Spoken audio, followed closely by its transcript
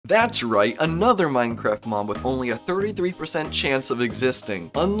That's right, another Minecraft mob with only a 33% chance of existing,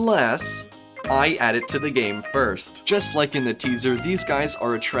 unless I add it to the game first. Just like in the teaser, these guys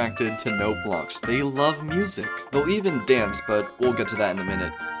are attracted to note blocks. They love music. They'll even dance, but we'll get to that in a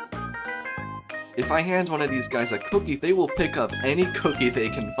minute. If I hand one of these guys a cookie, they will pick up any cookie they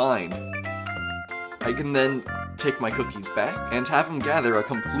can find. I can then take my cookies back and have them gather a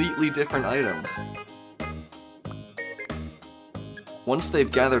completely different item. Once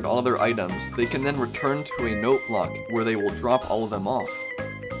they've gathered all their items, they can then return to a note block where they will drop all of them off.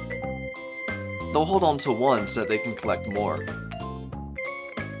 They'll hold on to one so that they can collect more.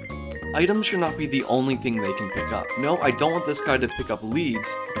 Items should not be the only thing they can pick up. No, I don't want this guy to pick up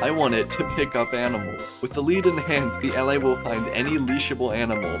leads, I want it to pick up animals. With the lead in hand, the Allay will find any leashable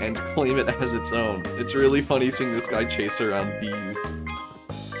animal and claim it as its own. It's really funny seeing this guy chase around bees.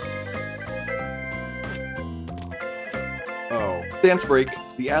 Oh. Dance break.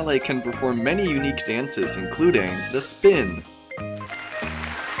 The Allay can perform many unique dances, including the spin,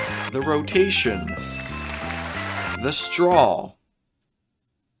 the rotation, the straw,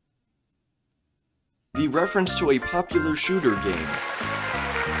 the reference to a popular shooter game.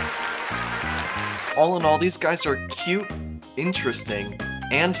 All in all, these guys are cute, interesting,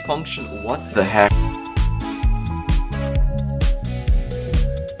 and functional. What the heck?